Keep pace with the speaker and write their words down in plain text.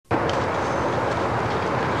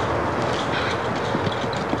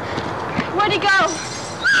Where'd he go?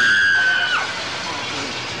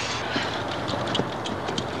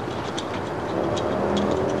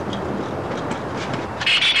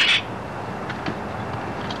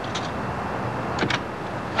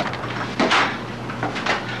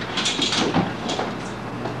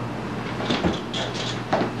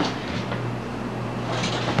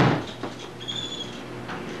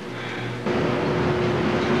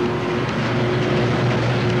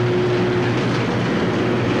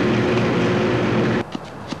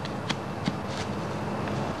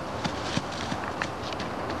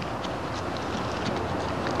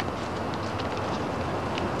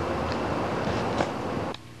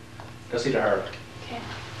 Go see to her. Okay.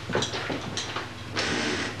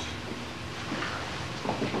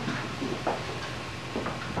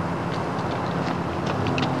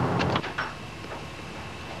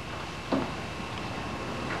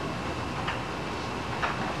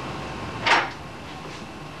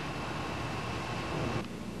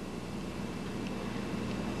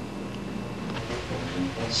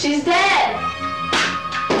 She's dead.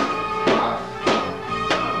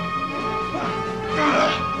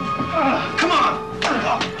 Come on!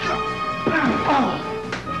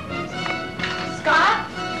 Scott?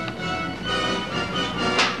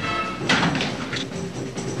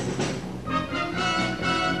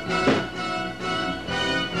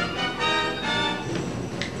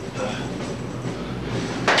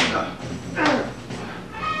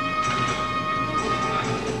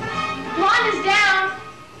 Blonde is down.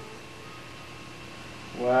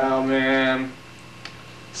 Wow, man.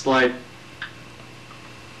 It's like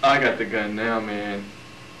I got the gun now, man.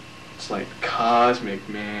 It's like cosmic,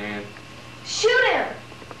 man. Shoot him.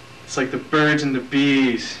 It's like the birds and the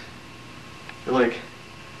bees. They're like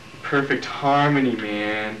perfect harmony,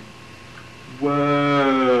 man.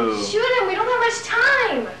 Whoa. Shoot him. We don't have much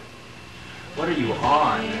time. What are you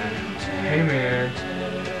on, man? Hey, man.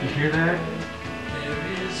 You hear that?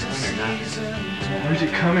 Where's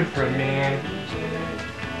it coming from, man?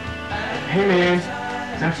 Hey, man.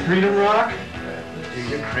 Is that Freedom Rock? Dude,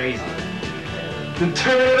 you're crazy. Then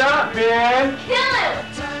turn it up, man. Kill him.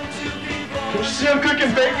 Can you see I'm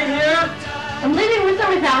cooking bacon here? I'm leaving with or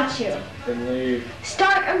without you. Then leave.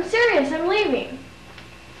 Stark, I'm serious. I'm leaving.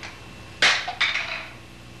 I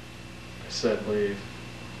said leave.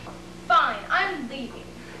 Fine, I'm leaving.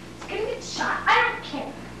 It's gonna get shot. I don't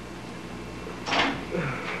care.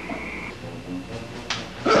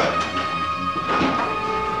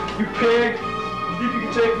 You pig! Think you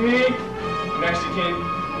can take me? Next you can.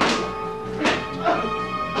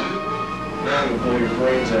 Now I'm gonna blow your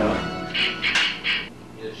brains out.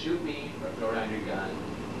 Either shoot me or throw down your gun.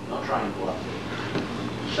 Don't try and bluff me.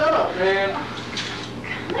 Shut up, man.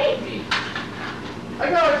 Leave. Me. I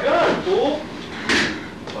got a gun, fool.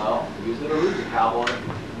 Well, use it or lose it, cowboy.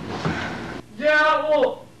 Yeah,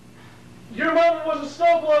 well, your mama was a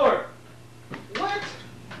snowblower. What?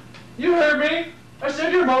 You heard me. I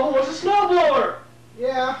said your mama was a snowblower.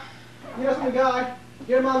 Yeah. You know something, guy?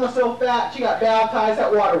 Your mama's so fat, she got baptized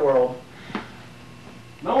at Waterworld.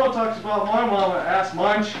 No one talks about my mama, ass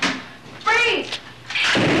munch. Freeze!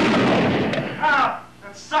 Ah,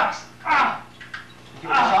 that sucks. Ah. You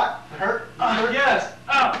get shot? Hurt? Hurt? Yes.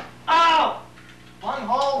 Ow. Ow.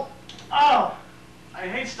 Bunghole? Ow. I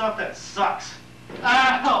hate stuff that sucks.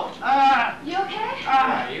 Ow. Ah. You okay?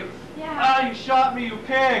 Ah. Are you? Yeah. Ah, you shot me, you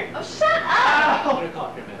pig. Oh, shut up! I'm Ow. gonna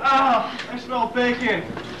call for a minute. Ow. I smell bacon.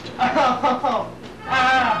 Ow.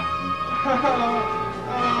 Ah.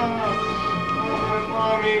 Oh, my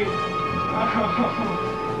mommy. Oh.